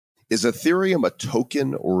Is Ethereum a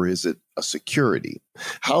token or is it a security?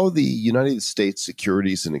 How the United States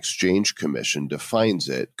Securities and Exchange Commission defines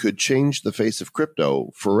it could change the face of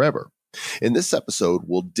crypto forever. In this episode,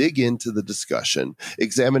 we'll dig into the discussion,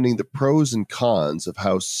 examining the pros and cons of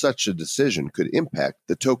how such a decision could impact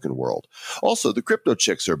the token world. Also, the Crypto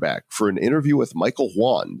Chicks are back for an interview with Michael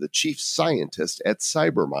Huan, the chief scientist at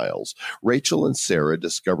CyberMiles. Rachel and Sarah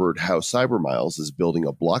discovered how CyberMiles is building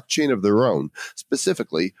a blockchain of their own,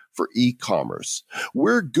 specifically for e-commerce.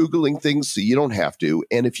 We're Googling things so you don't have to,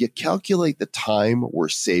 and if you calculate the time we're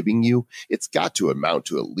saving you, it's got to amount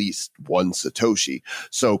to at least 1 Satoshi.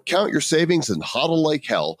 So count your savings and hodl like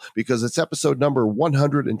hell, because it's episode number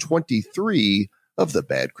 123 of the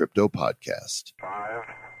Bad Crypto Podcast. 5,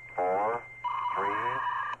 4, 3,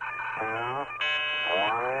 2,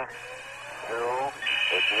 1, 0,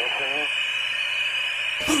 ignition.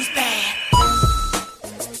 Who's bad?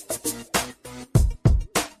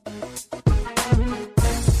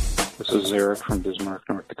 This is Eric from Bismarck,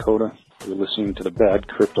 North Dakota. You're listening to the Bad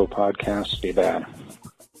Crypto Podcast. Stay bad.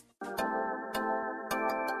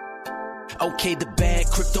 Okay, the Bad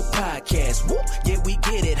Crypto Podcast. Woo, yeah, we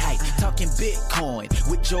get it hype. Talking Bitcoin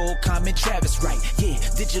with Joel, Com, and Travis Wright. Yeah,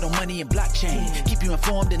 digital money and blockchain. Keep you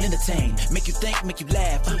informed and entertained. Make you think, make you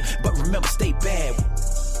laugh. But remember, stay bad.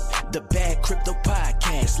 The Bad Crypto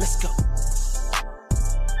Podcast. Let's go.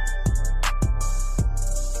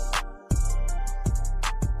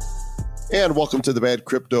 And welcome to the Bad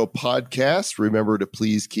Crypto Podcast. Remember to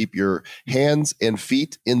please keep your hands and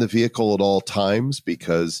feet in the vehicle at all times,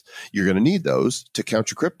 because you're going to need those to count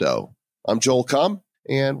your crypto. I'm Joel Com,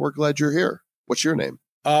 and we're glad you're here. What's your name?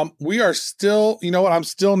 We are still, you know what? I'm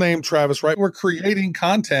still named Travis, right? We're creating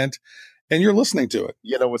content and you're listening to it.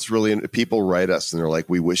 You know, what's really, people write us and they're like,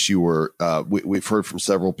 we wish you were, we've heard from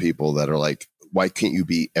several people that are like, why can't you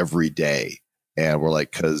be every day? And we're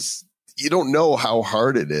like, because you don't know how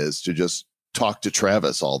hard it is to just talk to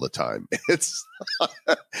Travis all the time. It's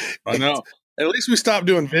I know. At least we stopped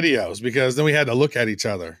doing videos, because then we had to look at each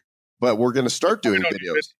other. But we're going to start doing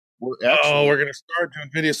videos. We're going to start doing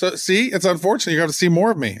videos. So see, it's unfortunate. You're going to see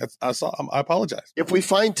more of me. I apologize. If we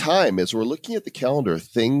find time, as we're looking at the calendar,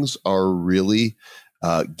 things are really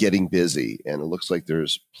getting busy, and it looks like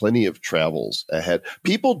there's plenty of travels ahead.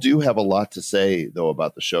 People do have a lot to say, though,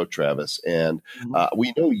 about the show, Travis, and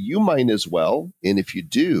we know you might as well. And if you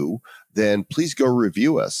do, then please go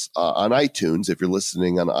review us on iTunes. If you're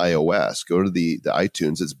listening on iOS, go to the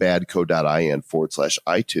iTunes. It's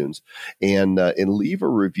badco.in/iTunes and leave a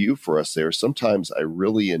review for us there. Sometimes I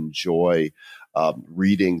really enjoy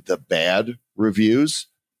reading the bad reviews.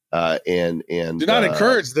 And do not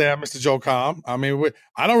encourage them, Mr. Joel Com. I mean,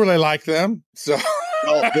 I don't really like them. So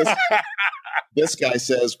this guy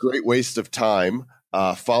says, great waste of time.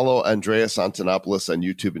 Follow Andreas Antonopoulos on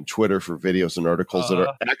YouTube and Twitter for videos and articles that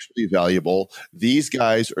are actually valuable. These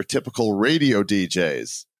guys are typical radio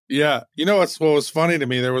DJs. Yeah. You know what was funny to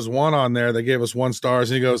me? There was one on there that gave us 1 star, and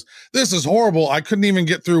he goes, this is horrible. I couldn't even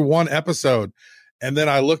get through one episode. And then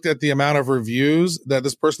I looked at the amount of reviews that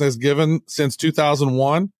this person has given since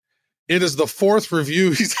 2001. It is the 4th review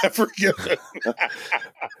he's ever given.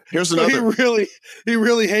 Here's another. So he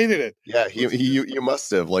really hated it. Yeah, you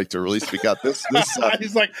must have to really speak out. This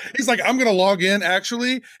he's like, I'm going to log in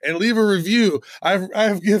actually and leave a review.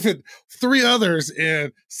 I've given 3 others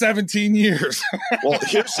in 17 years. Well,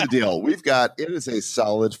 here's the deal. It is a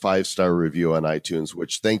solid 5-star review on iTunes,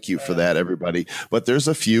 which thank you for that, everybody. But there's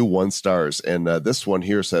a few 1 stars, and this one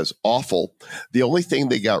here says, awful. The only thing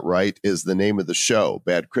they got right is the name of the show,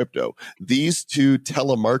 Bad Crypto. These 2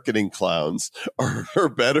 telemarketing clowns are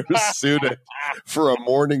better suited for a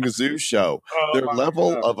morning zoo show. Their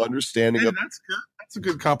level of understanding of that's good. That's a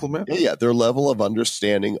good compliment. Yeah, their level of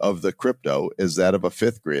understanding of the crypto is that of a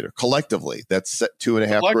 5th grader. Collectively, that's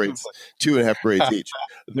 2.5 grades, 2.5 grades each.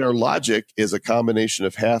 Their logic is a combination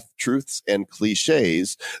of half-truths and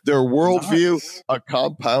cliches. Their worldview, a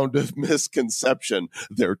compound of misconception.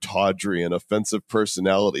 Their tawdry and offensive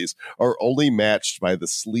personalities are only matched by the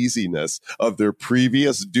sleaziness of their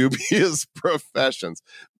previous dubious professions.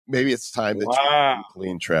 Maybe it's time that you come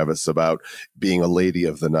clean, Travis, about being a lady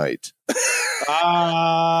of the night.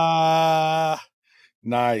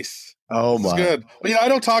 Nice. Oh, my. That's good. Well, I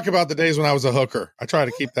don't talk about the days when I was a hooker. I try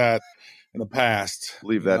to keep that in the past.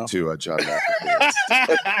 Leave that to John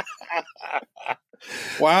McAfee.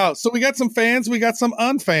 Wow. So we got some fans, we got some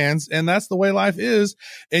unfans, and that's the way life is.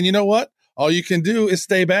 And you know what? All you can do is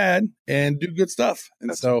stay bad and do good stuff. And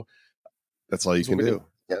that's all you can do.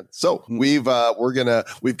 Yeah. So we've got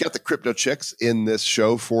the crypto chicks in this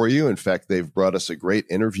show for you. In fact, they've brought us a great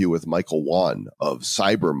interview with Michael Wan of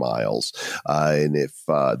Cyber Miles, and if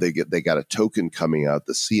they got a token coming out,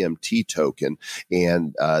 the CMT token,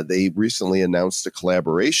 and they recently announced a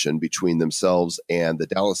collaboration between themselves and the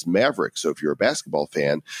Dallas Mavericks. So if you're a basketball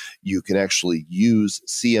fan, you can actually use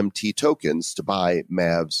CMT tokens to buy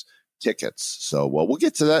Mavs tickets. So, well, we'll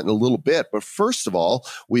get to that in a little bit. But first of all,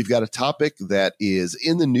 we've got a topic that is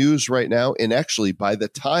in the news right now. And actually, by the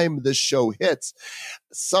time this show hits,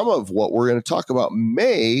 some of what we're going to talk about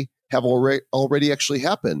may have already actually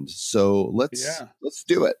happened. So let's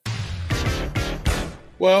do it.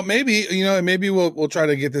 Well, maybe we'll try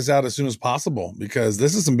to get this out as soon as possible, because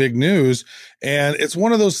this is some big news. And it's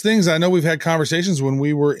one of those things. I know we've had conversations when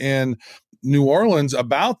we were in New Orleans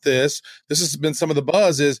about this. This has been some of the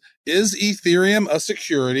buzz is Ethereum a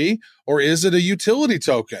security or is it a utility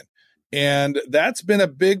token? And that's been a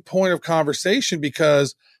big point of conversation,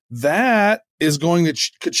 because that is going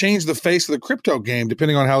to could change the face of the crypto game,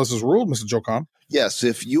 depending on how this is ruled, Mr. Jocom. Yes.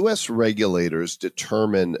 If U.S. regulators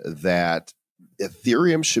determine that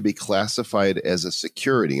Ethereum should be classified as a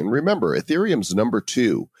security, and remember, Ethereum's number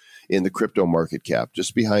 2 in the crypto market cap,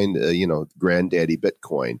 just behind, granddaddy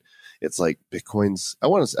Bitcoin. It's like Bitcoin's, I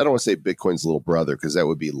don't want to say Bitcoin's little brother, because that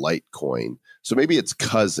would be Litecoin. So maybe it's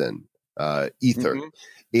cousin, Ether. Mm-hmm.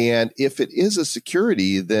 And if it is a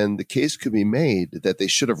security, then the case could be made that they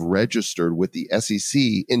should have registered with the SEC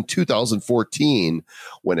in 2014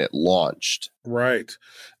 when it launched. Right.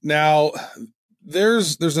 Now,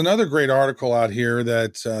 there's another great article out here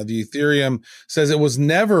that the Ethereum says it was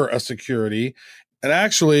never a security. And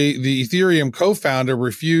actually, the Ethereum co-founder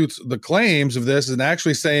refutes the claims of this, and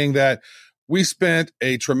actually saying that we spent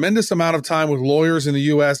a tremendous amount of time with lawyers in the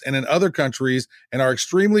U.S. and in other countries and are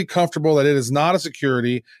extremely comfortable that it is not a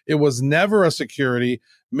security. It was never a security.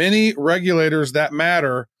 Many regulators that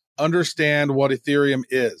matter understand what Ethereum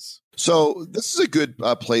is. So this is a good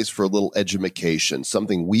place for a little edumacation.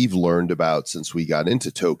 Something we've learned about since we got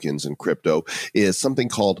into tokens and crypto is something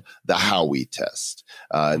called the Howey test.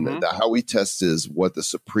 And the Howey test is what the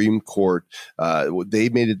Supreme Court, they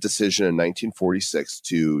made a decision in 1946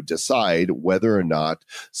 to decide whether or not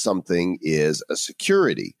something is a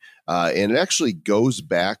security. And it actually goes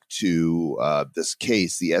back to this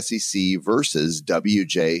case, the SEC versus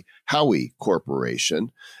W.J. Howey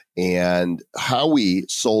Corporation. And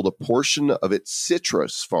Howey sold a portion of its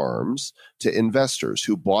citrus farms to investors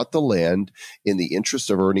who bought the land in the interest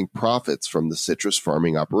of earning profits from the citrus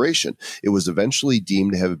farming operation. It was eventually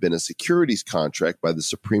deemed to have been a securities contract by the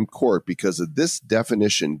Supreme Court because of this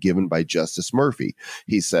definition given by Justice Murphy.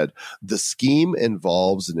 He said, the scheme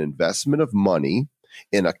involves an investment of money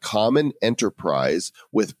in a common enterprise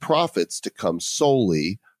with profits to come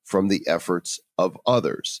solely from the efforts of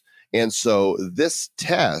others. And so this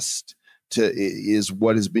test is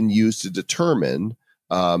what has been used to determine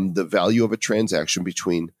the value of a transaction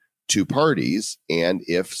between two parties and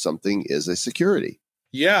if something is a security.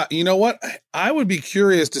 Yeah, you know what? I would be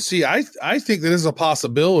curious to see. I think that is a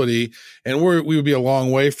possibility, and we would be a long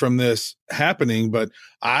way from this happening. But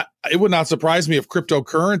it would not surprise me if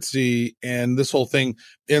cryptocurrency and this whole thing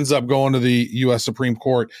ends up going to the U.S. Supreme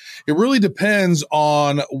Court. It really depends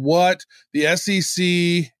on what the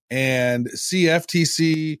SEC and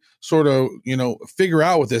CFTC sort of, figure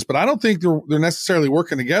out with this. But I don't think they're necessarily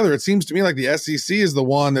working together. It seems to me like the SEC is the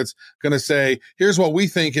one that's going to say, here's what we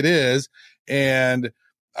think it is. And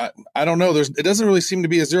I don't know. It doesn't really seem to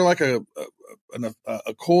be. Is there like a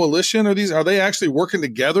coalition? Are they actually working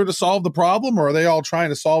together to solve the problem, or are they all trying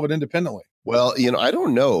to solve it independently? Well, I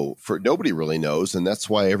don't know. Nobody really knows, and that's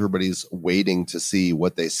why everybody's waiting to see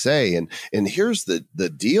what they say. And here's the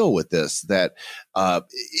deal with this: that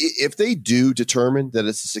if they do determine that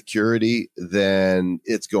it's a security, then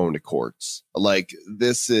it's going to courts. Like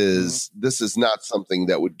this is not something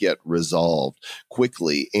that would get resolved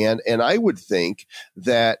quickly. And I would think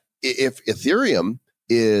that if Ethereum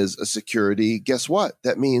is a security, guess what?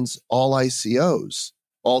 That means all ICOs,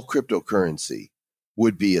 all cryptocurrency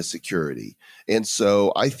would be a security. And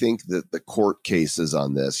so I think that the court cases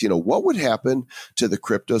on this, what would happen to the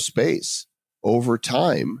crypto space over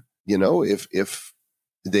time, if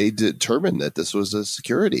they determined that this was a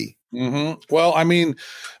security? Mm-hmm. Well, I mean,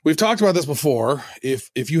 we've talked about this before. If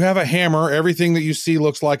you have a hammer, everything that you see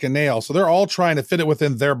looks like a nail. So they're all trying to fit it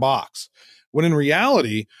within their box. When in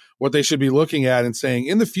reality, what they should be looking at and saying,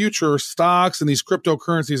 in the future, stocks and these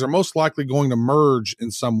cryptocurrencies are most likely going to merge in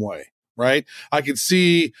some way. Right. I could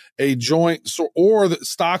see a joint, or the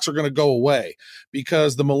stocks are going to go away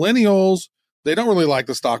because the millennials They don't really like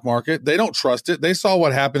the stock market. They don't trust it. They saw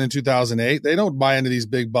what happened in 2008. They don't buy into these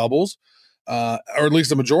big bubbles, or at least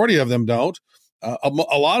the majority of them don't. A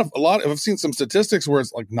lot. I've seen some statistics where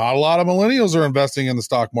it's like not a lot of millennials are investing in the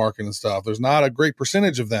stock market and stuff. There's not a great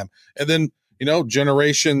percentage of them. And then,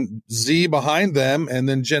 Generation Z behind them, and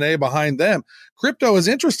then Gen A behind them. Crypto is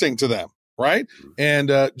interesting to them, right? And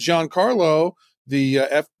Giancarlo, the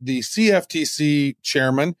CFTC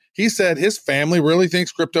chairman, he said his family really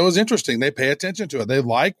thinks crypto is interesting. They pay attention to it. They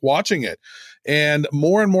like watching it, and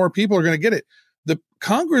more people are going to get it. The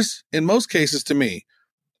Congress, in most cases, to me,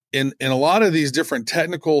 in a lot of these different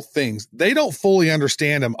technical things, they don't fully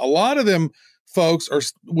understand them. A lot of them folks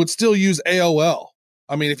would still use AOL.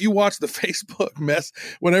 I mean, if you watch the Facebook mess,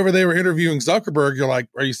 whenever they were interviewing Zuckerberg, you're like,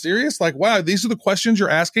 are you serious? Like, wow, these are the questions you're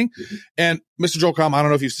asking. And Mr. Joel Comm, I don't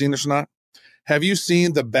know if you've seen this or not. Have you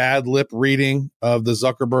seen the bad lip reading of the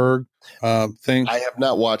Zuckerberg thing? I have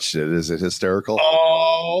not watched it. Is it hysterical?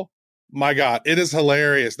 Oh my God. It is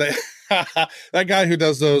hilarious. That guy who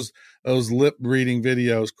does those lip reading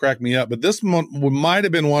videos crack me up, but this one might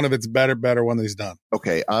have been one of its better one that he's done.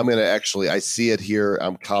 Okay. I'm going to I see it here.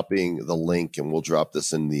 I'm copying the link and we'll drop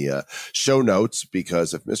this in the show notes,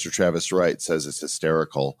 because if Mr. Travis Wright says it's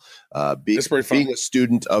hysterical, it's pretty fun. Being a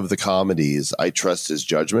student of the comedies, I trust his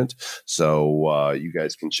judgment. So you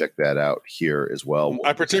guys can check that out here as well.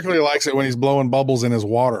 I particularly likes it when he's blowing bubbles in his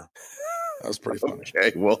water. That was pretty funny.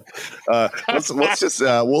 Okay, well, let's just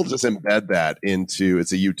we'll just embed that into,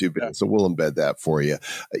 it's a YouTube video, so we'll embed that for you.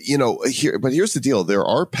 But here's the deal: there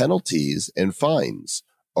are penalties and fines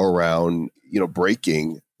around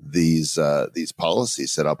breaking these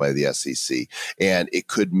policies set out by the SEC, and it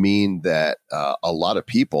could mean that a lot of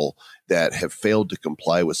people that have failed to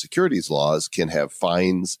comply with securities laws can have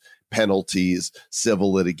fines, penalties,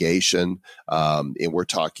 civil litigation. And we're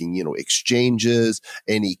talking, exchanges,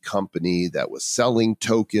 any company that was selling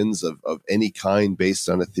tokens of any kind based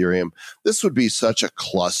on Ethereum. This would be such a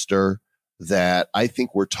cluster that I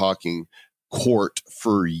think we're talking court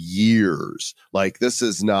for years. Like, this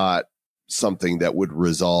is not something that would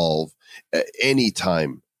resolve any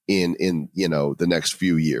time in the next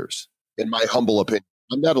few years, in my humble opinion.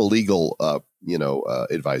 I'm not a legal,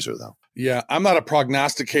 advisor, though. Yeah, I'm not a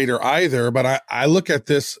prognosticator either, but I look at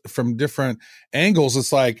this from different angles.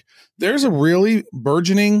 It's like there's a really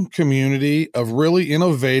burgeoning community of really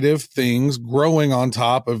innovative things growing on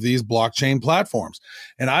top of these blockchain platforms.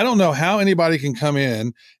 And I don't know how anybody can come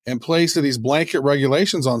in and place these blanket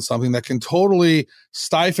regulations on something that can totally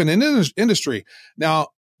stifle an industry. Now,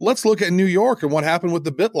 let's look at New York and what happened with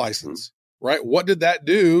the BIT license, right? What did that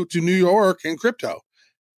do to New York and crypto?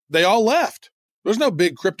 They all left. There's no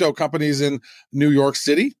big crypto companies in New York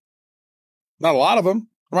City. Not a lot of them.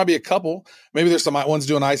 There might be a couple. Maybe there's some ones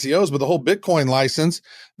doing ICOs, but the whole Bitcoin license,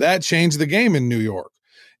 that changed the game in New York.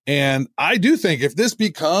 And I do think if this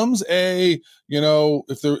becomes if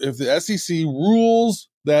the SEC rules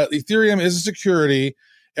that Ethereum is a security,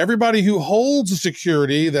 everybody who holds a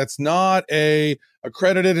security that's not a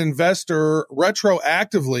accredited investor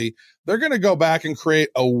retroactively, they're going to go back and create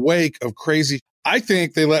a wake of crazy. I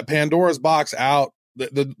think they let Pandora's box out.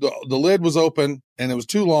 The lid was open and it was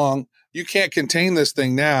too long. You can't contain this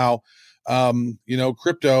thing now,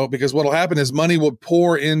 crypto, because what'll happen is money will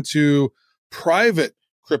pour into private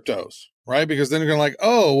cryptos, right? Because then you're going to like,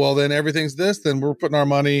 oh, well, then everything's this. Then we're putting our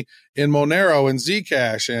money in Monero and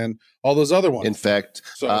Zcash and all those other ones. In fact,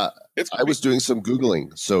 I was doing some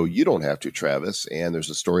Googling, so you don't have to, Travis. And there's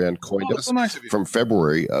a story on CoinDesk so nice from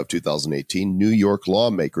February of 2018. New York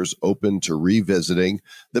lawmakers open to revisiting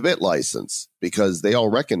the BIT license because they all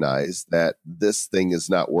recognize that this thing is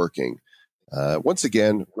not working. Once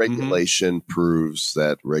again, regulation proves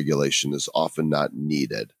that regulation is often not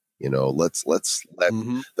needed. Let's let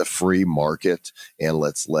the free market and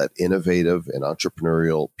let's let innovative and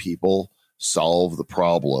entrepreneurial people solve the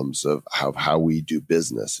problems of how we do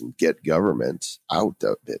business and get government out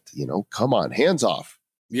of it. Come on, hands off.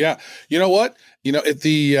 Yeah. You know what? At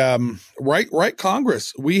the right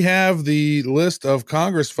Congress, we have the list of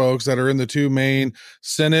Congress folks that are in the two main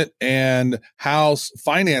Senate and House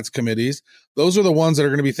finance committees. Those are the ones that are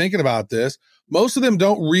going to be thinking about this. Most of them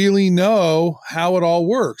don't really know how it all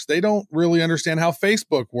works. They don't really understand how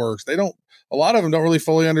Facebook works. A lot of them don't really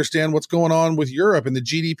fully understand what's going on with Europe and the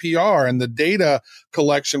GDPR and the data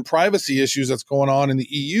collection privacy issues that's going on in the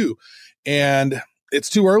EU. And it's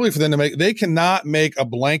too early for them they cannot make a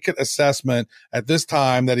blanket assessment at this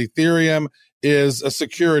time that Ethereum is a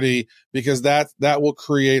security, because that will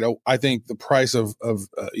create, I think, the price of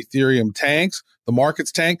Ethereum tanks, the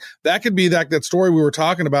market's tank. That could be that story we were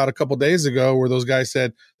talking about a couple of days ago where those guys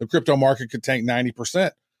said the crypto market could tank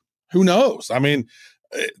 90%. who knows? I mean,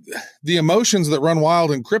 the emotions that run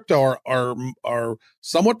wild in crypto are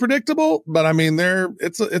somewhat predictable, but I mean,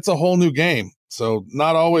 it's a whole new game. So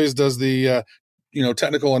not always does the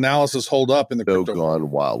technical analysis hold up in the crypto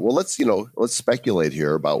gone wild. Well, let's speculate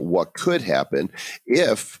here about what could happen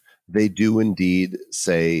if they do indeed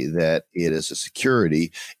say that it is a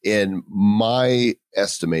security. In my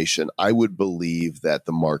estimation, I would believe that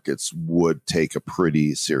the markets would take a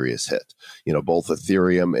pretty serious hit. Both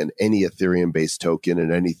Ethereum and any Ethereum-based token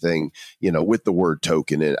and anything, with the word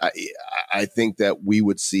token in it. I think that we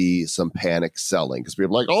would see some panic selling because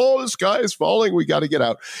people are like, oh, the sky is falling. We got to get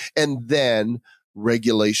out. And then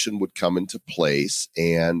regulation would come into place.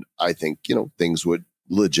 And I think, things would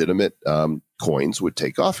legitimate coins would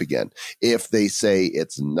take off again. If they say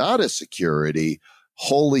it's not a security,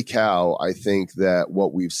 holy cow, I think that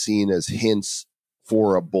what we've seen as hints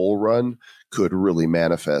for a bull run could really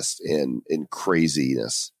manifest in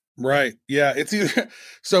craziness. Right. Yeah. It's either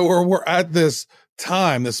so we're at this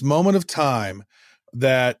moment of time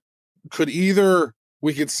that could either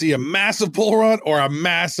we could see a massive bull run or a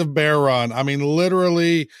massive bear run. I mean,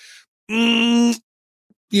 literally, it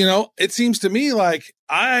seems to me like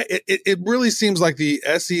it really seems like the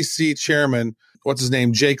SEC chairman, what's his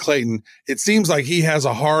name, Jay Clayton, it seems like he has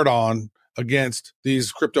a hard on against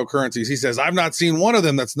these cryptocurrencies. He says, I've not seen one of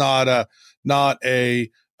them that's not a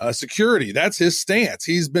security. That's his stance.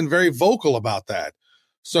 He's been very vocal about that.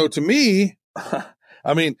 So to me,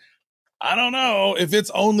 I mean, I don't know if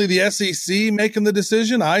it's only the SEC making the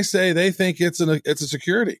decision. I say they think it's a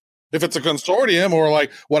security. If it's a consortium or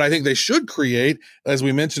like what I think they should create, as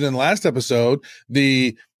we mentioned in the last episode,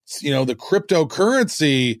 the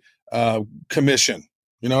cryptocurrency commission,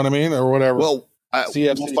 you know what I mean? Or whatever. Well,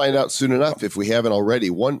 we'll find out soon enough if we haven't already.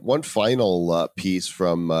 One final piece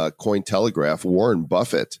from Cointelegraph. Warren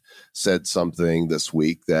Buffett said something this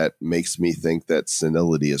week that makes me think that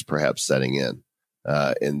senility is perhaps setting in.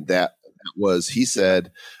 And that was, he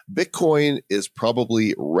said, Bitcoin is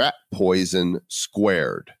probably rat poison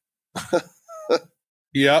squared.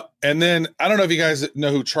 Yep. And then I don't know if you guys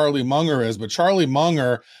know who Charlie Munger is, but Charlie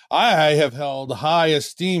Munger, I have held high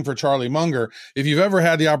esteem for Charlie Munger. If you've ever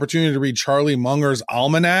had the opportunity to read Charlie Munger's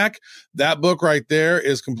Almanac, that book right there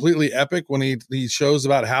is completely epic when he shows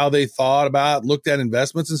about how they thought about, looked at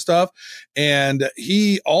investments and stuff. And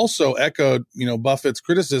he also echoed, Buffett's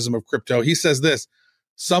criticism of crypto. He says this,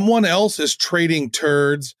 someone else is trading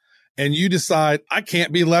turds and you decide I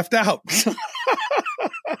can't be left out.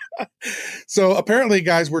 So apparently,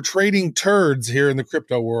 guys, we're trading turds here in the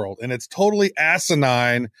crypto world, and it's totally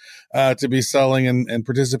asinine to be selling and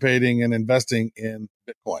participating and investing in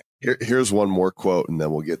Bitcoin. Here's one more quote, and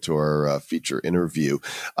then we'll get to our feature interview.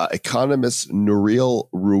 Economist Nouriel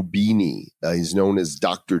Roubini, he's known as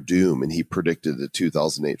Dr. Doom, and he predicted the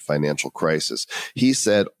 2008 financial crisis. He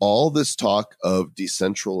said, all this talk of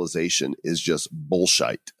decentralization is just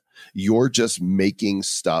bullshit. You're just making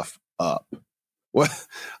stuff up. Well,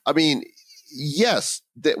 I mean, yes,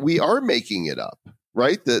 that we are making it up,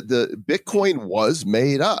 right? The Bitcoin was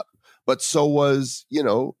made up, but so was,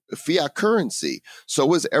 fiat currency. So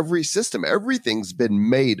was every system. Everything's been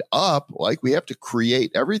made up. Like we have to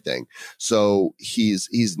create everything. So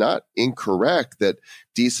he's not incorrect that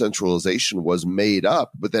decentralization was made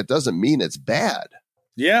up, but that doesn't mean it's bad.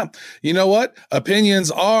 Yeah. You know what?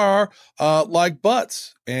 Opinions are like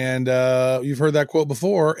butts. And you've heard that quote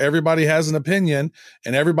before. Everybody has an opinion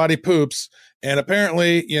and everybody poops. And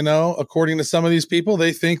apparently, according to some of these people,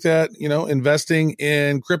 they think that, investing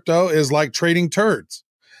in crypto is like trading turds.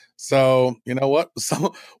 So, you know what?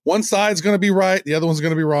 One side's going to be right. The other one's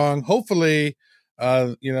going to be wrong. Hopefully,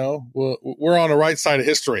 we're on the right side of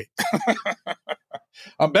history.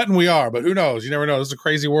 I'm betting we are, but who knows? You never know. This is a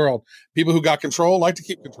crazy world. People who got control like to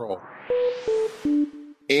keep control.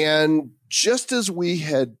 And just as we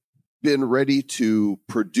had been ready to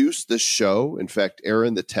produce this show, in fact,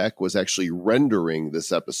 Aaron the Tech was actually rendering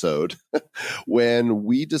this episode when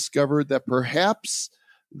we discovered that perhaps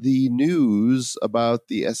the news about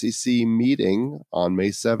the SEC meeting on May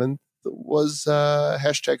 7th was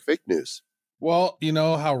hashtag fake news. Well, you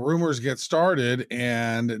know how rumors get started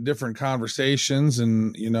and different conversations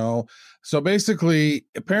and, so basically,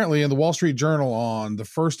 apparently in the Wall Street Journal on the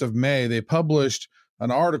 1st of May, they published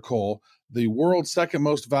an article, the world's second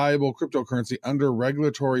most valuable cryptocurrency under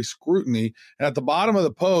regulatory scrutiny. And at the bottom of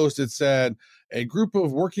the post, it said a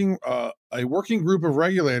working group of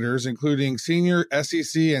regulators, including senior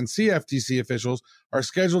SEC and CFTC officials, are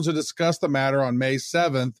scheduled to discuss the matter on May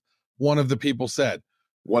 7th, one of the people said.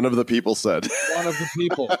 One of the people said. One of the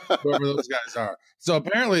people, whoever those guys are. So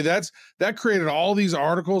apparently that created all these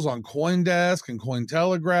articles on CoinDesk and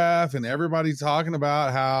Cointelegraph, and everybody talking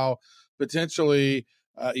about how potentially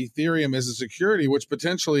Ethereum is a security, which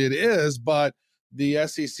potentially it is, but the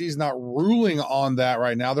SEC is not ruling on that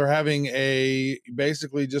right now. They're having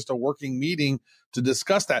basically just a working meeting to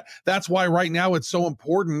discuss that. That's why right now it's so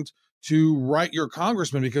important to write your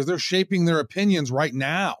congressman, because they're shaping their opinions right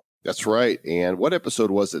now. That's right. And what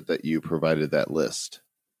episode was it that you provided that list?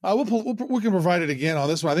 We can provide it again on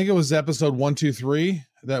this one. I think it was episode 123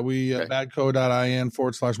 that we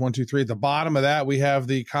badco.in/123. At the bottom of that, we have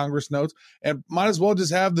the Congress notes, and might as well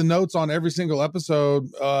just have the notes on every single episode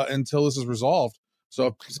until this is resolved. So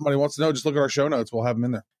if somebody wants to know, just look at our show notes. We'll have them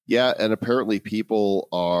in there. Yeah, and apparently people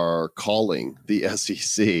are calling the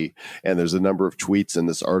SEC, and there's a number of tweets in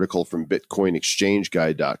this article from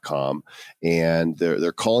BitcoinExchangeGuide.com, and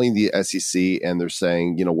they're calling the SEC, and they're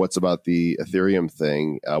saying, what's about the Ethereum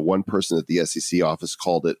thing? One person at the SEC office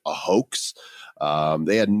called it a hoax.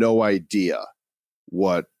 They had no idea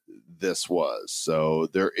what this was. So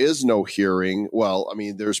there is no hearing. Well, I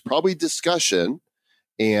mean, there's probably discussion,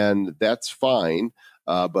 and that's fine.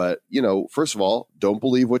 But, first of all, don't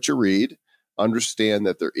believe what you read. Understand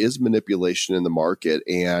that there is manipulation in the market.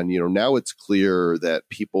 And, now it's clear that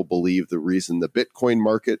people believe the reason the Bitcoin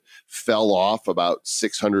market fell off about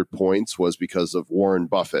 600 points was because of Warren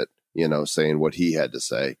Buffett, saying what he had to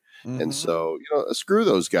say. Mm-hmm. And so, screw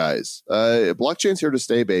those guys. Blockchain's here to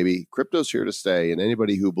stay, baby. Crypto's here to stay. And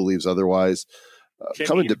anybody who believes otherwise,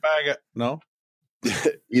 come into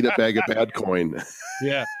eat a bag of bad coin.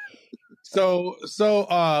 Yeah. So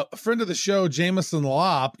a friend of the show, Jameson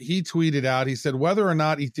Lopp, he tweeted out, he said, whether or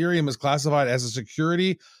not Ethereum is classified as a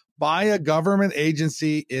security by a government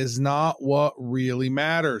agency is not what really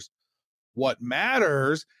matters. What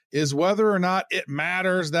matters is whether or not it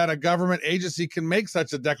matters that a government agency can make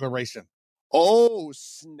such a declaration. Oh,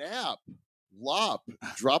 snap. Lopp,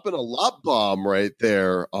 dropping a Lopp bomb right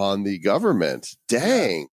there on the government.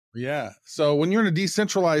 Dang. Yeah. So when you're in a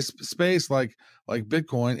decentralized space like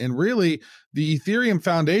Bitcoin, and really the Ethereum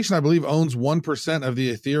Foundation, I believe, owns 1% of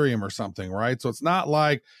the Ethereum or something, right? So it's not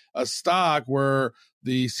like a stock where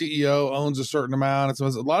the CEO owns a certain amount. So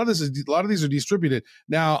a lot of these are distributed.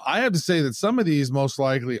 Now, I have to say that some of these most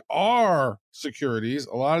likely are securities.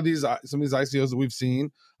 Some of these ICOs that we've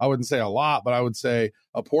seen, I wouldn't say a lot, but I would say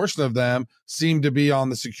a portion of them seem to be on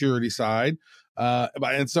the security side.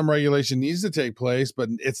 And some regulation needs to take place, but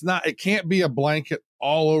it can't be a blanket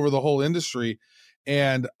all over the whole industry.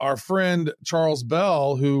 And our friend Charles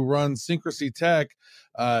Bell, who runs Syncrasy Tech,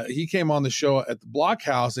 he came on the show at the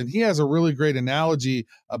Blockhouse, and he has a really great analogy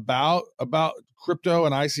about crypto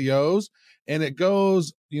and ICOs. And it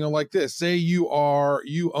goes, like this: say you own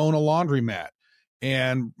a laundromat,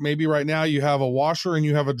 and maybe right now you have a washer and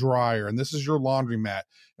you have a dryer, and this is your laundromat.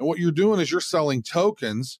 And what you're doing is you're selling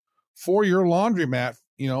tokens for your laundromat,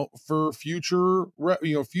 for future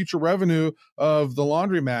revenue of the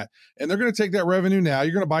laundromat. And they're going to take that revenue now.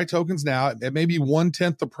 You're going to buy tokens now at maybe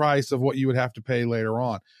 1/10 the price of what you would have to pay later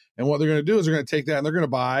on. And what they're going to do is they're going to take that and they're going to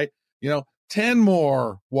buy, 10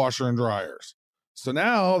 more washer and dryers. So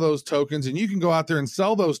now those tokens, and you can go out there and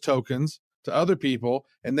sell those tokens to other people,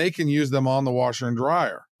 and they can use them on the washer and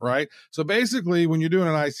dryer, right? So basically, when you're doing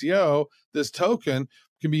an ICO, this token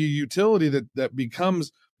can be a utility that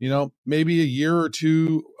becomes, maybe a year or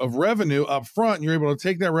two of revenue up front, and you're able to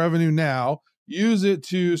take that revenue now, use it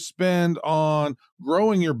to spend on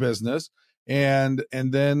growing your business, and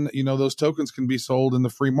then, those tokens can be sold in the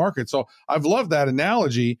free market. So I've loved that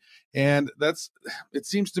analogy, and it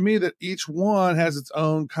seems to me that each one has its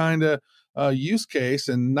own kind of use case,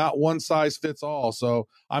 and not one size fits all. So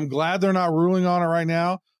I'm glad they're not ruling on it right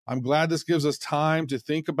now. I'm glad this gives us time to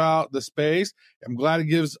think about the space. I'm glad it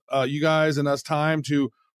gives you guys and us time to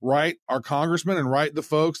write our congressmen and write the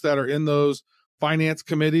folks that are in those finance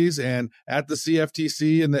committees and at the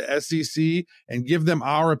CFTC and the SEC, and give them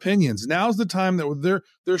our opinions. Now's the time that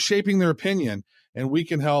they're shaping their opinion, and we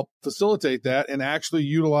can help facilitate that and actually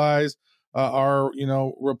utilize our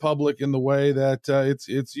republic in the way that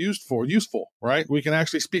it's useful, right? We can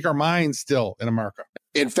actually speak our minds still in America.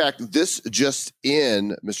 In fact, this just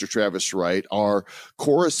in, Mr. Travis Wright, our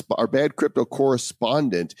bad crypto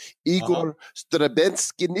correspondent, Igor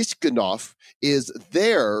Strabenskiniskinov, is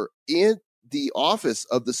there in the office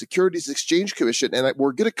of the Securities Exchange Commission. And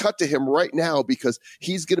we're going to cut to him right now because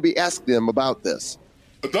he's going to be asking them about this.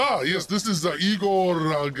 Yes, this is Igor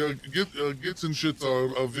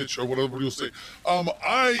Gitsinshitsovich, or whatever you say.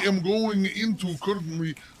 I am going into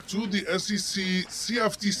currently to the SEC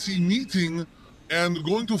CFTC meeting, and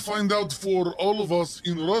going to find out for all of us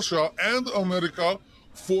in Russia and America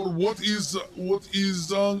for what is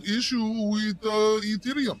issue with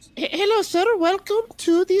Ethereum. Hello, sir. Welcome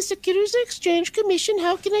to the Securities and Exchange Commission.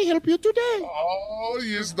 How can I help you today?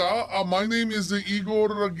 Yes, my name is Igor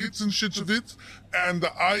Gitsinshevich, and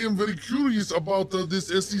I am very curious about this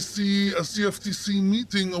SEC CFTC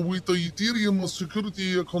meeting with the Ethereum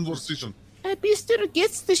security conversation. Mr.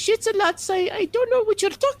 Gets the shits a lot, so I don't know what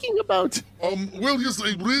you're talking about. Well, yes,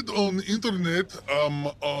 I read on internet,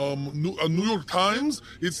 New York Times,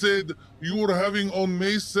 it said you were having on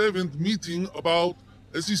May 7th meeting about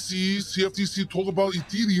SEC, CFTC, talk about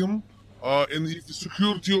Ethereum, and its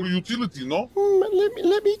security or utility, no?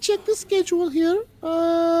 Let me check the schedule here.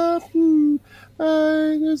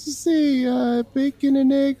 Let's see, bacon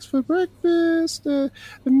and eggs for breakfast, a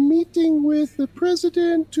meeting with the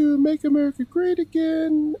president to make America great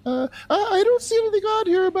again. I don't see anything on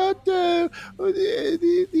here about the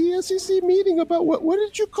SEC meeting about what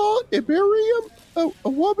did you call it? Ethereum?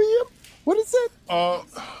 Wabium? What is that?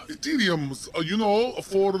 Ethereum,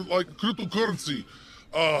 for like cryptocurrency.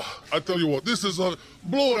 I tell you what, this is a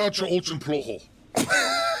blow out your ocean ploho.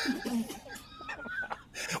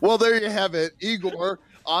 Well, there you have it. Igor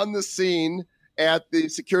on the scene at the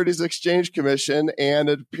Securities Exchange Commission, and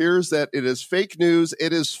it appears that it is fake news,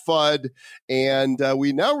 it is FUD, and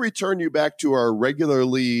we now return you back to our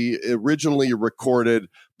originally recorded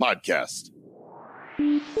podcast.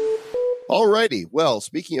 Alrighty, well,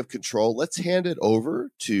 speaking of control, let's hand it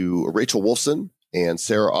over to Rachel Wolfson and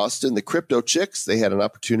Sarah Austin, the crypto chicks. They had an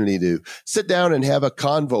opportunity to sit down and have a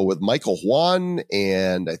convo with Michael Juan,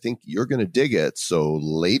 and I think you're going to dig it. So,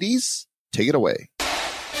 ladies, take it away.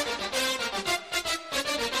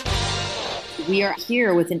 We are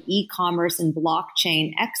here with an e-commerce and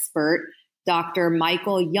blockchain expert, Dr.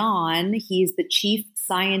 Michael Juan. He's the chief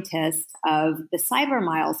scientist of the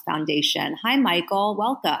CyberMiles Foundation. Hi, Michael.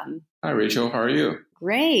 Welcome. Hi, Rachel. How are you?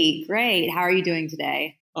 Great. How are you doing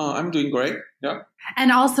today? I'm doing great. Yeah. And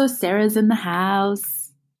also Sarah's in the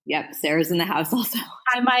house. Yep, Sarah's in the house also.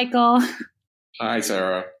 Hi, Michael. Hi,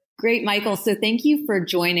 Sarah. Great, Michael. So thank you for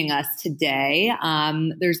joining us today.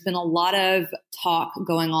 There's been a lot of talk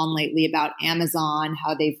going on lately about Amazon,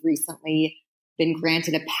 how they've recently been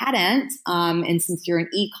granted a patent. And since you're an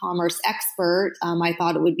e-commerce expert, I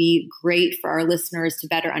thought it would be great for our listeners to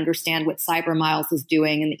better understand what CyberMiles is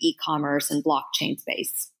doing in the e-commerce and blockchain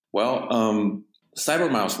space. Well,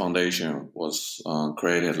 CyberMiles Foundation was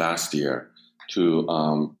created last year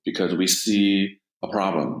because we see a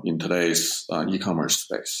problem in today's e-commerce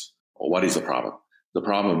space. What is the problem? The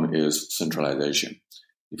problem is centralization.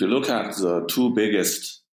 If you look at the two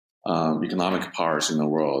biggest economic powers in the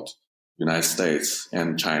world, United States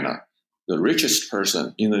and China, the richest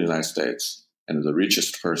person in the United States and the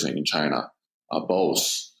richest person in China are both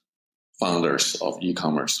founders of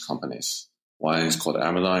e-commerce companies. One is called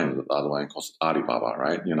Amazon, and the other one is called Alibaba,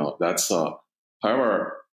 right? That's,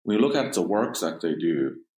 however, when you look at the work that they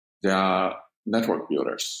do, they are network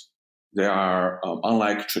builders. They are,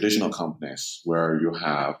 unlike traditional companies where you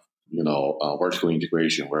have, vertical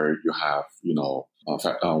integration, where you have,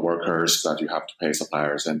 workers that you have to pay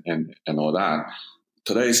suppliers and all that.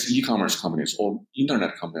 Today's e-commerce companies or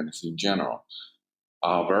internet companies in general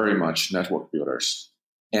are very much network builders.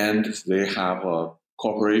 And they have a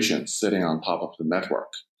corporation sitting on top of the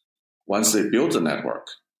network. Once they build the network,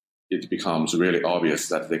 it becomes really obvious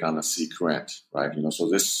that they're going to seek rent, right? So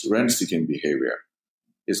this rent-seeking behavior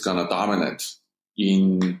is going to dominate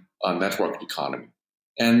in a network economy.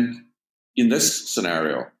 And in this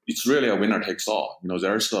scenario, it's really a winner takes all.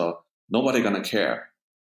 There's nobody going to care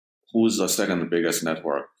who's the second biggest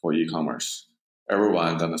network for e-commerce.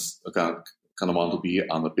 Everyone gonna want to be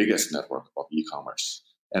on the biggest network of e-commerce.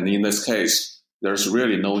 And in this case, there's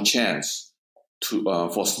really no chance to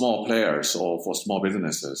for small players or for small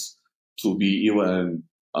businesses to be even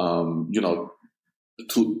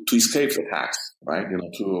to escape the tax, right?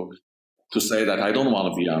 To say that I don't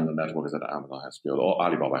want to be on the network that Amazon has built or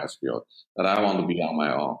Alibaba has built, that I want to be on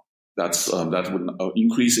my own. That would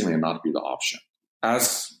increasingly not be the option.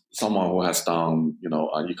 As someone who has done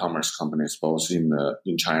e-commerce companies both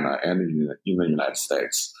in China and in the United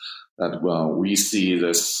States, that we see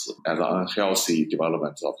this as an unhealthy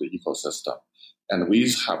development of the ecosystem. And we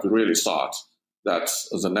have really thought that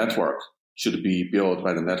the network should be built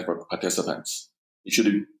by the network participants. It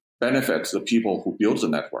should benefit the people who build the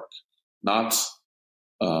network, not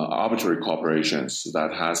arbitrary corporations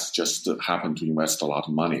that has just happened to invest a lot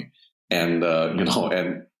of money and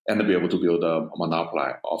be able to build a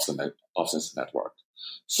monopoly of this network.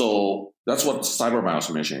 So that's what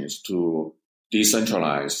CyberMiles mission is, to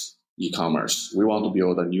decentralize e-commerce. We want to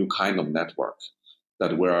build a new kind of network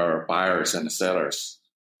that where buyers and sellers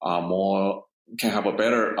can have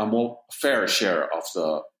a more fair share of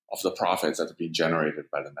the profits that have been generated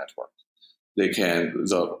by the network. They can,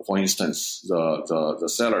 for instance, the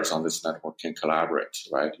sellers on this network can collaborate,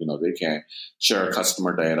 right? They can share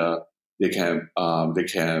customer data. They can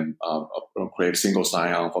create single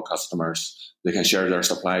sign-on for customers. They can share their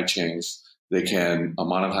supply chains. They can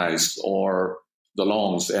monetize or the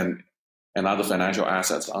loans and other financial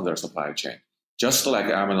assets on their supply chain, just like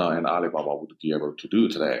Amazon and Alibaba would be able to do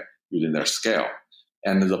today using their scale.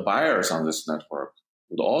 And the buyers on this network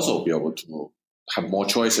would also be able to have more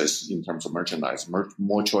choices in terms of merchandise,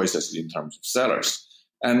 more choices in terms of sellers,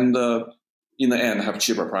 and in the end have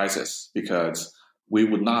cheaper prices, because we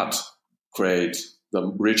would not create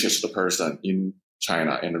the richest person in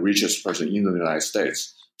China and the richest person in the United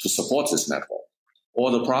States to support this network.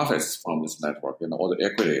 All the profits from this network and all the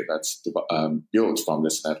equity that's built from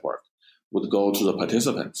this network would go to the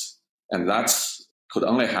participants. And that could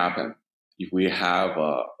only happen if we have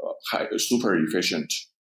a super efficient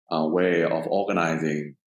way of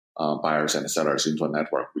organizing buyers and sellers into a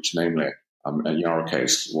network, which namely, in our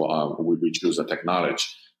case, we choose a technology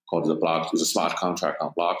called the smart contract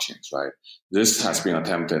on blockchains, right? This has been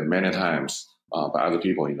attempted many times by other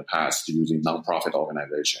people in the past using nonprofit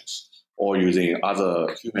organizations or using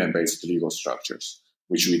other human-based legal structures,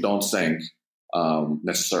 which we don't think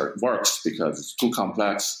necessarily works because it's too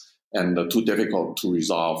complex and too difficult to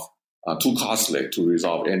resolve, too costly to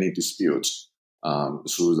resolve any disputes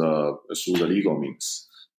through the legal means.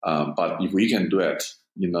 But if we can do it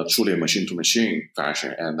in a truly machine-to-machine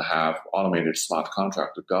fashion and have automated smart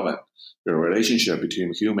contract to govern the relationship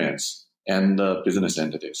between humans and business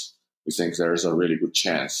entities, we think there's a really good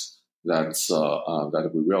chance that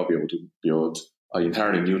we will be able to build an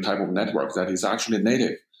entirely new type of network that is actually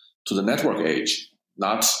native to the network age,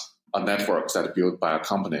 not a network that is built by a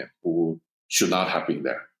company who should not have been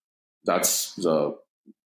there. That's I'd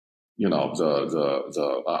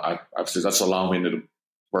say that's a long-winded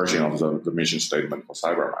version of the mission statement for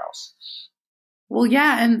CyberMiles. Well,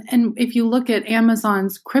 yeah, and if you look at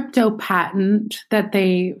Amazon's crypto patent that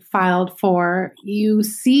they filed for, you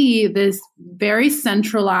see this very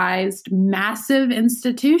centralized, massive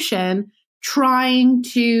institution trying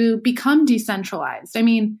to become decentralized. I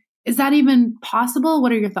mean, is that even possible?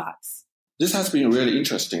 What are your thoughts? This has been really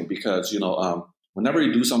interesting because, whenever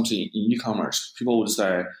you do something in e-commerce, people would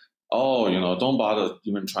say, don't bother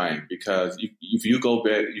even trying, because if you go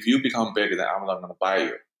big, if you become big, then Amazon is going to buy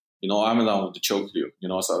you. Amazon would choke you,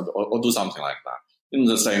 or do something like that.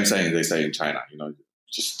 The same thing they say in China,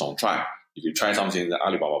 just don't try. If you try something, then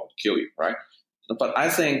Alibaba would kill you, right? But I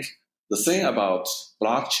think the thing about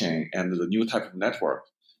blockchain and the new type of network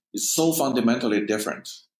is so fundamentally different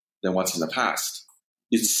than what's in the past.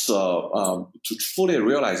 It's to fully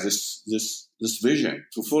realize this vision,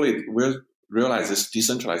 to fully realize this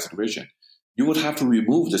decentralized vision, you would have to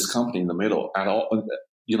remove this company in the middle at all.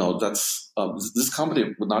 This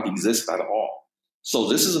company would not exist at all. So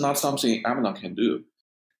this is not something Amazon can do.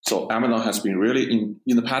 So Amazon has been really in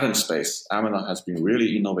the patent space. Amazon has been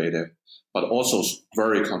really innovative, but also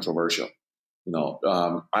very controversial.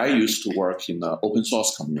 I used to work in the open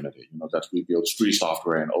source community. That we build free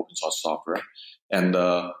software and open source software, and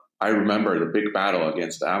I remember the big battle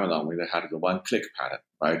against Amazon when they had the one-click patent.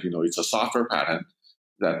 Right? It's a software patent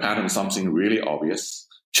that patents something really obvious.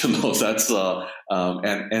 That's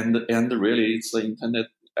and really it's the intended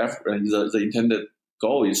effort, the intended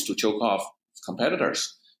goal is to choke off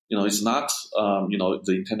competitors. It's not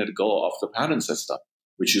the intended goal of the patent system,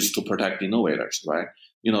 which is to protect innovators, right?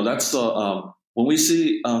 That's when we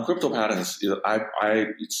see crypto patents,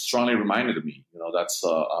 it strongly reminded me. That's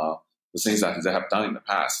the things that they have done in the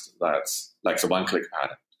past. That's like the one-click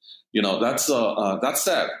patent. That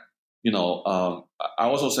said, I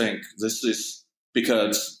also think this is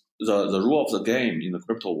because the rule of the game in the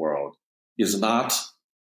crypto world is not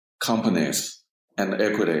companies and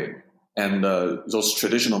equity and those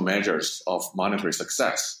traditional measures of monetary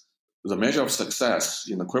success. The measure of success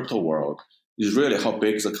in the crypto world is really how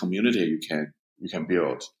big the community you can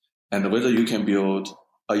build, and whether you can build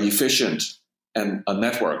an efficient and a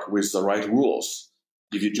network with the right rules.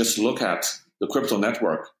 If you just look at the crypto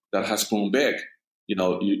network that has grown big,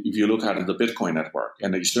 if you look at the Bitcoin network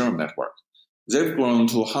and the Ethereum network, they've grown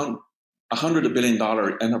to $100 billion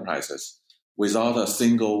enterprises without a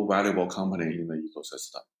single valuable company in the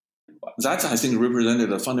ecosystem. That, I think,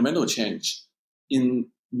 represented a fundamental change in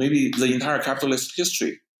maybe the entire capitalist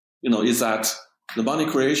history. Is that the money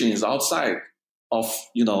creation is outside of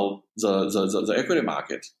the equity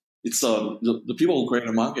market, It's the people who create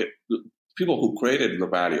the market, the people who created the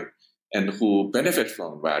value and who benefit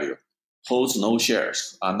from the value holds no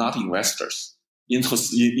shares, are not investors in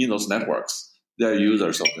those networks. They're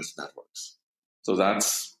users of these networks. So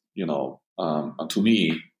that's, to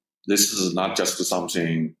me, this is not just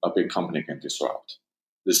something a big company can disrupt.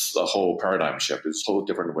 This is a whole paradigm shift. It's a whole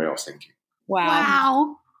different way of thinking.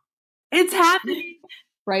 Wow. It's happening.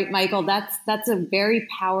 Right, Michael, that's a very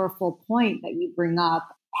powerful point that you bring up.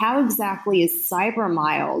 How exactly is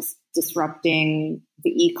CyberMiles disrupting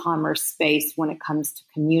the e-commerce space when it comes to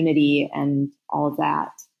community and all of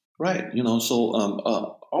that? Right. So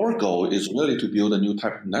our goal is really to build a new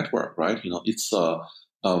type of network, right? It's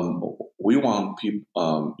we want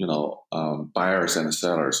people, buyers and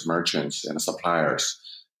sellers, merchants and suppliers,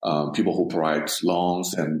 people who provide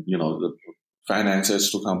loans and, the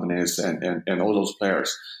finances to companies and all those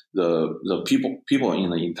players, the people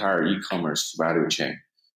in the entire e-commerce value chain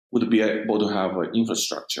would be able to have an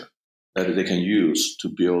infrastructure that they can use to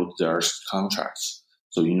build their contracts.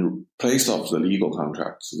 So in place of the legal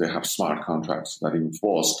contracts, they have smart contracts that are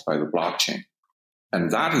enforced by the blockchain.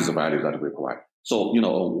 And that is the value that we provide. So,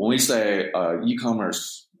 when we say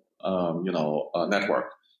e-commerce,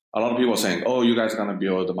 network, a lot of people are saying, oh, you guys are going to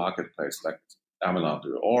build a marketplace like Amazon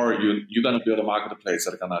do, or you're going to build a marketplace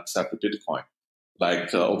that are going to accept the Bitcoin, like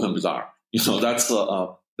OpenBazaar.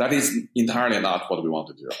 That is entirely not what we want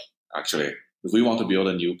to do, actually. We want to build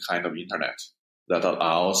a new kind of internet that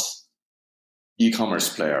allows e-commerce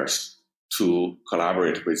players to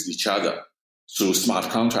collaborate with each other through smart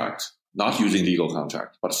contracts, not using legal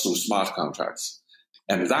contracts, but through smart contracts.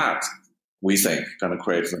 And that, we think, going to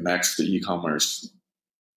create the next e-commerce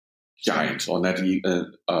giant or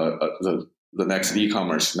the next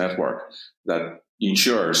e-commerce network that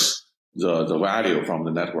ensures the value from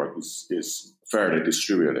the network is fairly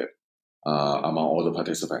distributed among all the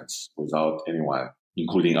participants without anyone,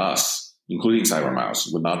 including us, including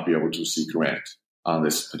CyberMiles, would not be able to seek rent on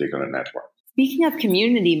this particular network. Speaking of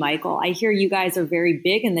community, Michael, I hear you guys are very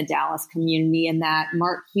big in the Dallas community and that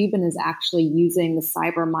Mark Cuban is actually using the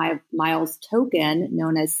CyberMiles token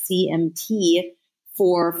known as CMT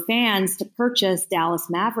for fans to purchase Dallas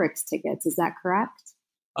Mavericks tickets. Is that correct?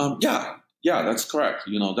 Yeah, that's correct.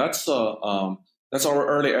 That's our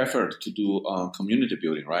early effort to do community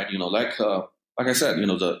building, right? Like I said,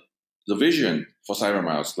 the vision for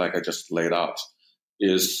CyberMiles, like I just laid out,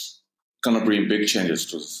 is going to bring big changes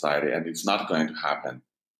to society, and it's not going to happen,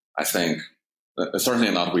 I think,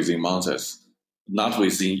 certainly not within months, not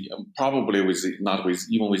within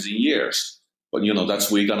years. But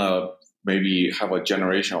that's we're gonna maybe have a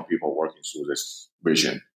generation of people working through this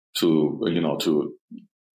vision to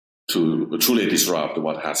truly disrupt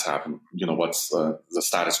what has happened. What's the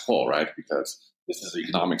status quo, right? Because this is the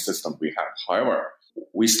economic system we have. However,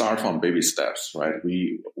 we start from baby steps, right?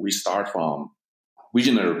 We start from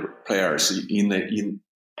visionary players in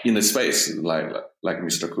the space like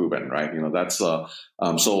Mr. Cuban, right? That's so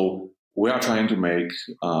we are trying to make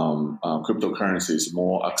cryptocurrencies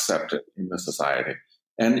more accepted in the society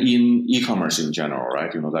and in e-commerce in general,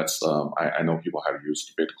 right? That's I know people have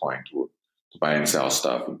used Bitcoin to buy and sell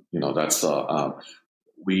stuff. That's our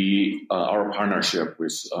partnership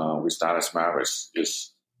with Dallas Mavericks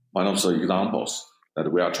is one of the examples that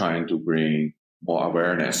we are trying to bring more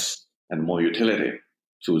awareness and more utility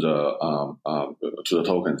to the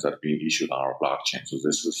tokens that are being issued on our blockchain. So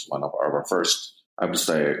this is one of our first, I would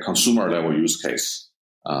say, consumer level use case.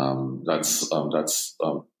 That's our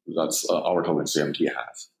token CMT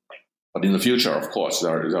has. But in the future, of course,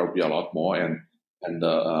 there will be a lot more, and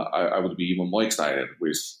I would be even more excited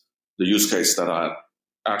with the use case that are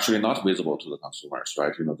actually not visible to the consumers,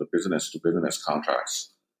 right? The business to business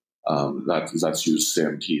contracts. That's use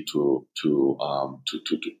CMT to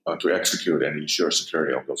execute and ensure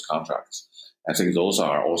security of those contracts. I think those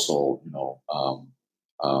are also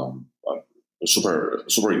super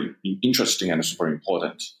interesting and super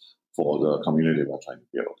important for the community we're trying to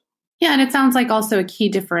build. Yeah, and it sounds like also a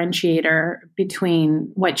key differentiator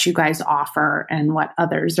between what you guys offer and what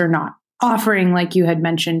others are not offering, like you had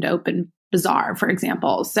mentioned, OpenBazaar, for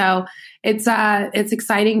example. So it's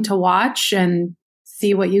exciting to watch and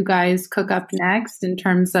see what you guys cook up next in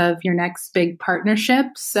terms of your next big partnership.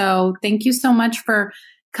 So thank you so much for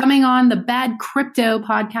coming on the Bad Crypto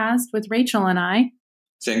podcast with Rachel and I.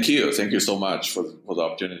 Thank you. Thank you so much for the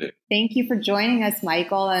opportunity. Thank you for joining us,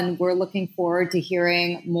 Michael. And we're looking forward to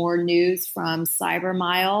hearing more news from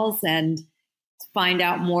CyberMiles and to find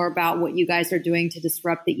out more about what you guys are doing to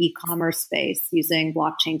disrupt the e-commerce space using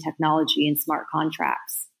blockchain technology and smart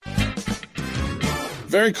contracts.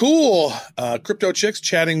 Very cool. Crypto Chicks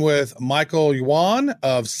chatting with Michael Yuan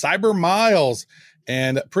of Cyber Miles,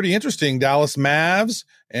 and pretty interesting. Dallas Mavs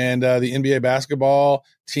and the NBA basketball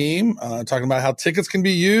team talking about how tickets can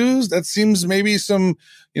be used. That seems maybe some,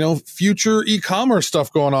 future e-commerce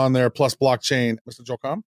stuff going on there, plus blockchain. Mr. Joel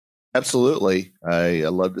Com? Absolutely. I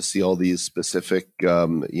love to see all these specific,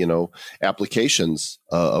 applications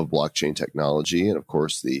of blockchain technology. And of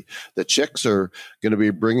course, the chicks are going to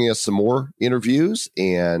be bringing us some more interviews.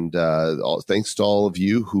 And thanks to all of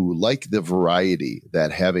you who like the variety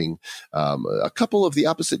that having a couple of the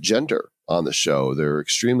opposite gender on the show. They're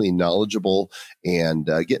extremely knowledgeable and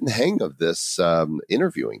getting the hang of this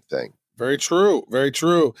interviewing thing. Very true. Very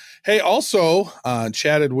true. Hey, also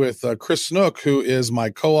chatted with Chris Snook, who is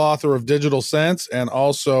my co-author of Digital Sense and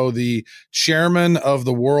also the chairman of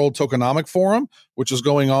the World Tokenomic Forum, which is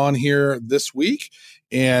going on here this week.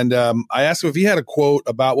 And I asked him if he had a quote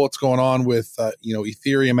about what's going on with,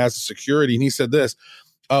 Ethereum as a security. And he said this: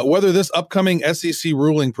 whether this upcoming SEC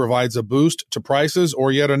ruling provides a boost to prices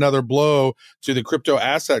or yet another blow to the crypto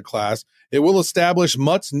asset class, it will establish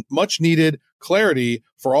much needed clarity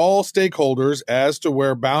for all stakeholders as to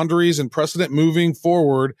where boundaries and precedent moving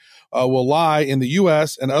forward will lie in the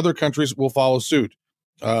U.S. and other countries will follow suit.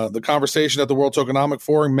 The conversation at the World Tokenomic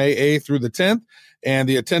Forum, May 8th through the 10th, and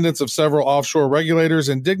the attendance of several offshore regulators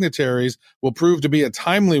and dignitaries will prove to be a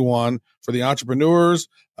timely one for the entrepreneurs,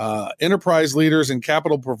 enterprise leaders, and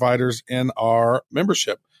capital providers in our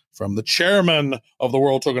membership. From the chairman of the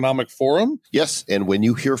World Tokenomic Forum. Yes, and when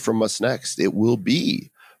you hear from us next, it will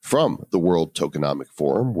be from the World Tokenomic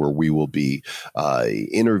Forum, where we will be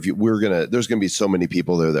interview. There's gonna be so many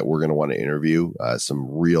people there that we're gonna want to interview some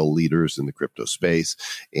real leaders in the crypto space,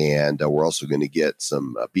 and we're also going to get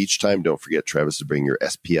some beach time. Don't forget, Travis, to bring your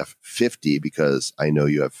SPF 50 because I know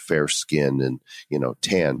you have fair skin and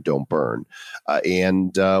tan, don't burn,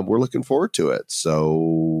 and we're looking forward to it.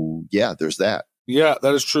 So yeah, there's that. Yeah,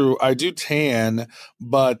 that is true. I do tan,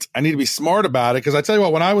 but I need to be smart about it because I tell you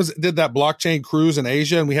what, when I did that blockchain cruise in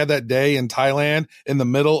Asia and we had that day in Thailand in the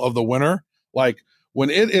middle of the winter, like when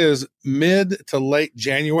it is mid to late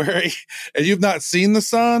January and you've not seen the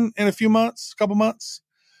sun in a couple months,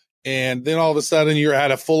 and then all of a sudden you're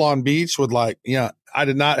at a full-on beach with I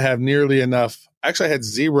did not have nearly enough. Actually, I had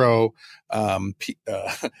zero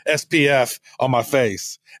SPF on my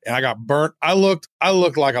face, and I got burnt. I looked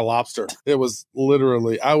like a lobster. It was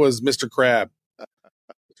literally, I was Mr. Crab.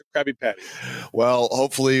 Krabby Patty. Well,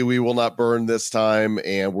 hopefully we will not burn this time,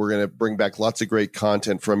 and we're going to bring back lots of great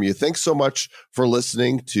content from you. Thanks so much for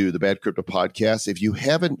listening to the Bad Crypto Podcast. If you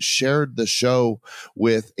haven't shared the show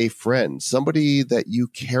with a friend, somebody that you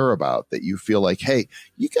care about, that you feel like, hey,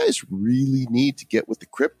 you guys really need to get with the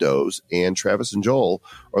cryptos, and Travis and Joel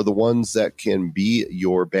are the ones that can be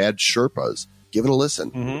your bad Sherpas, give it a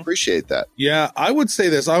listen. Mm-hmm. Appreciate that. Yeah, I would say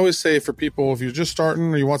this. I always say for people, if you're just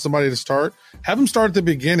starting or you want somebody to start, have them start at the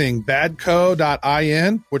beginning.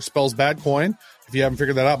 Badco.in, which spells Badcoin, if you haven't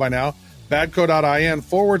figured that out by now. Badco.in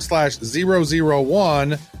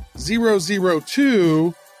 /001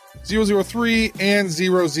 002 003 and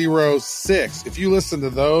 006. If you listen to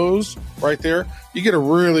those right there, you get a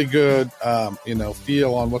really good,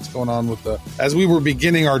 feel on what's going on as we were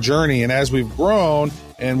beginning our journey and as we've grown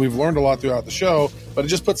and we've learned a lot throughout the show, but it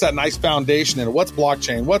just puts that nice foundation in what's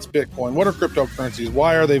blockchain, what's Bitcoin, what are cryptocurrencies,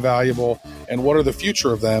 why are they valuable, and what are the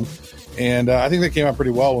future of them. And I think they came out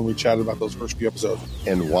pretty well when we chatted about those first few episodes.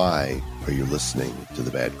 And why are you listening to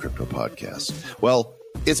the Bad Crypto Podcast? Well,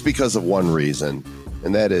 it's because of one reason,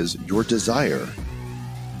 and that is your desire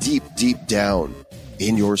deep, deep down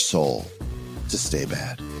in your soul to stay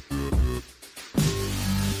bad.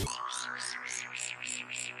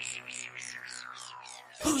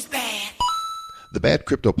 Who's bad? The Bad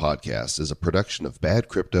Crypto Podcast is a production of Bad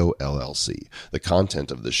Crypto LLC. The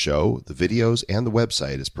content of the show, the videos, and the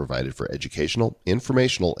website is provided for educational,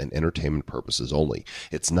 informational, and entertainment purposes only.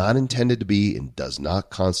 It's not intended to be and does not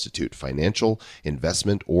constitute financial,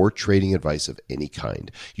 investment, or trading advice of any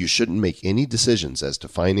kind. You shouldn't make any decisions as to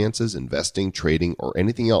finances, investing, trading, or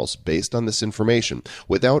anything else based on this information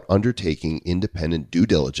without undertaking independent due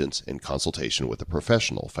diligence and consultation with a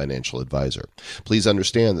professional financial advisor. Please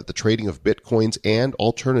understand that the trading of Bitcoins and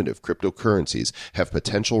alternative cryptocurrencies have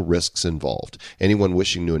potential risks involved. Anyone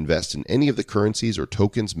wishing to invest in any of the currencies or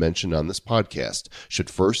tokens mentioned on this podcast should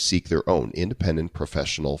first seek their own independent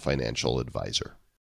professional financial advisor.